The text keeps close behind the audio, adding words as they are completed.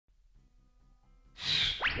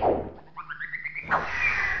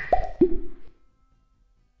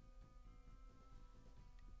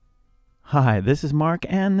Hi, this is Mark,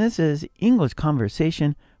 and this is English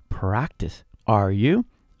Conversation Practice. Are you?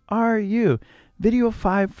 Are you? Video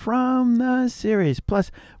 5 from the series, plus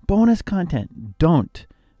bonus content. Don't.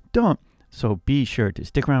 So be sure to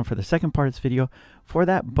stick around for the second part of this video for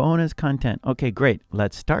that bonus content. Okay, great.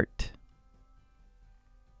 Let's start.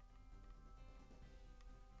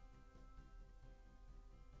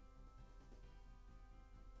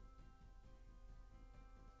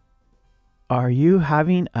 Are you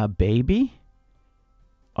having a baby?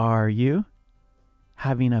 Are you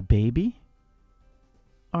having a baby?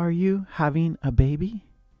 Are you having a baby?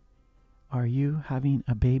 Are you having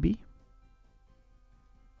a baby?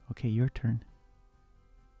 Okay, your turn.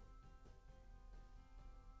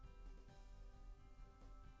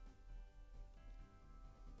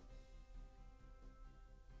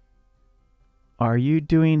 Are you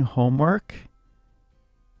doing homework?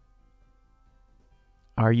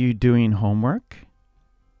 Are you doing homework?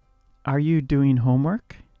 Are you doing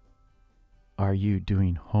homework? Are you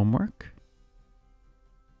doing homework?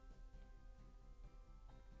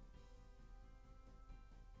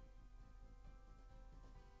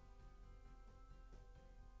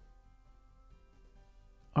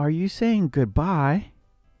 Are you saying goodbye?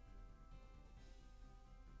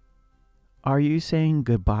 Are you saying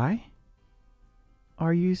goodbye?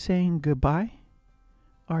 Are you saying goodbye?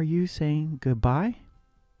 Are you saying goodbye?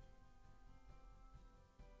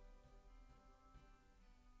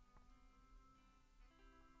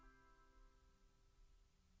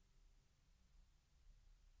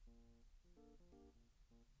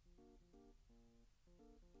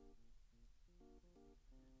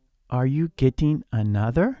 Are you getting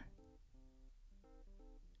another?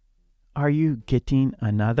 Are you getting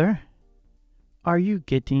another? Are you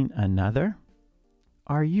getting another?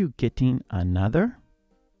 Are you getting another?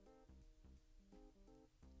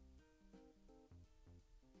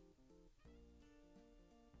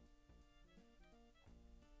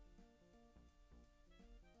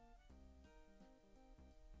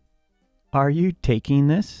 Are you taking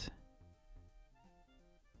this?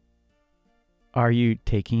 Are you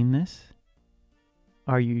taking this?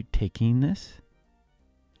 Are you taking this?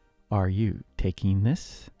 Are you taking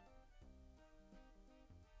this?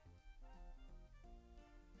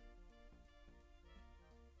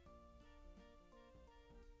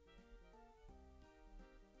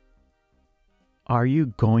 Are you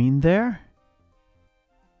going there?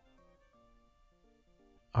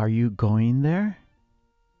 Are you going there?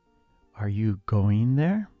 Are you going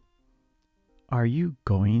there? Are you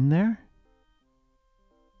going there?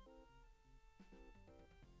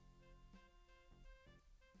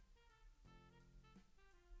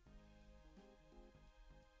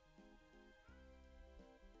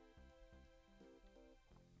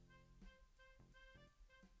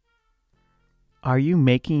 Are you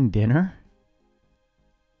making dinner?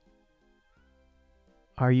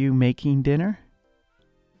 Are you making dinner?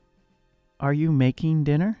 Are you making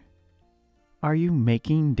dinner? Are you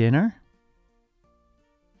making dinner?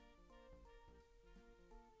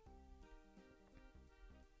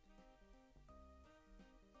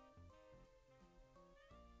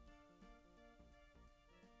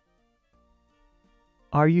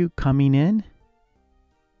 Are you coming in?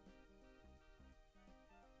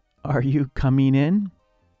 Are you coming in?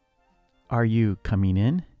 Are you coming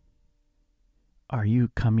in? Are you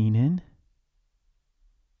coming in?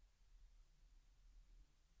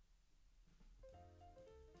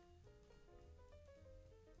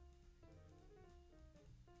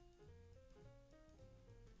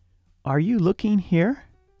 Are you looking here?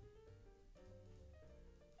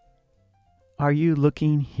 Are you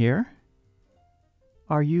looking here?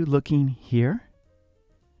 Are you looking here?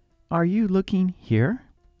 Are you looking here?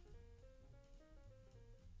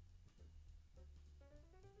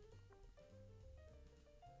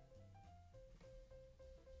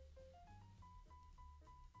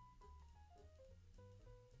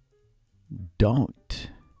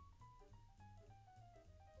 Don't.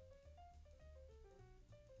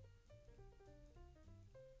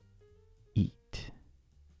 Eat.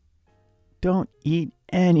 Don't eat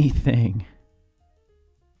anything.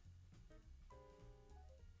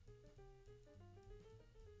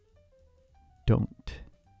 Don't.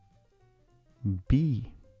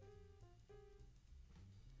 Be.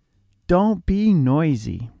 Don't be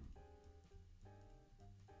noisy.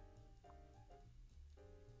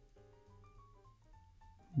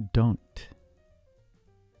 Don't.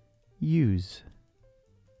 Use.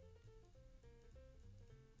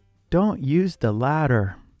 Don't use the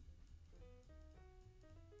ladder.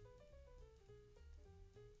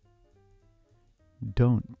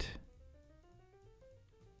 Don't.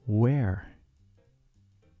 Wear.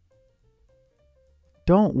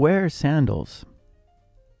 Don't wear sandals.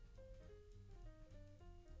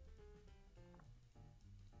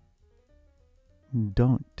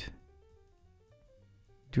 Don't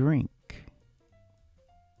drink.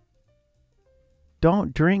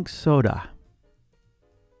 Don't drink soda.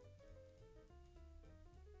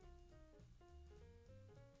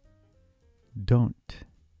 Don't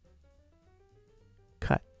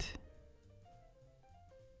cut.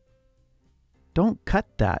 Don't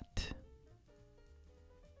cut that.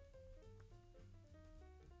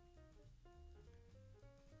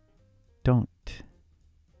 Don't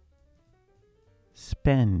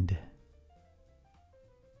spend.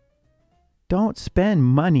 Don't spend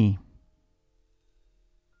money.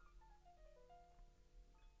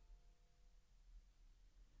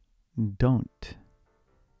 Don't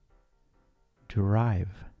drive.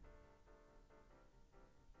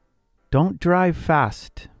 Don't drive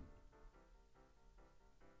fast.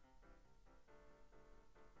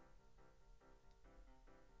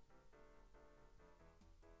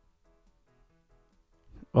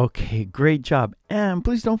 Okay, great job. And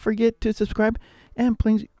please don't forget to subscribe, and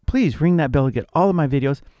please ring that bell to get all of my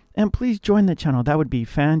videos, and please join the channel. That would be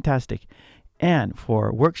fantastic. And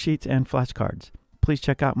for worksheets and flashcards, please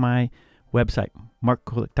check out my website,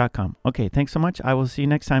 markkulek.com. Okay, thanks so much. I will see you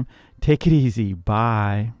next time. Take it easy.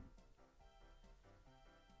 Bye.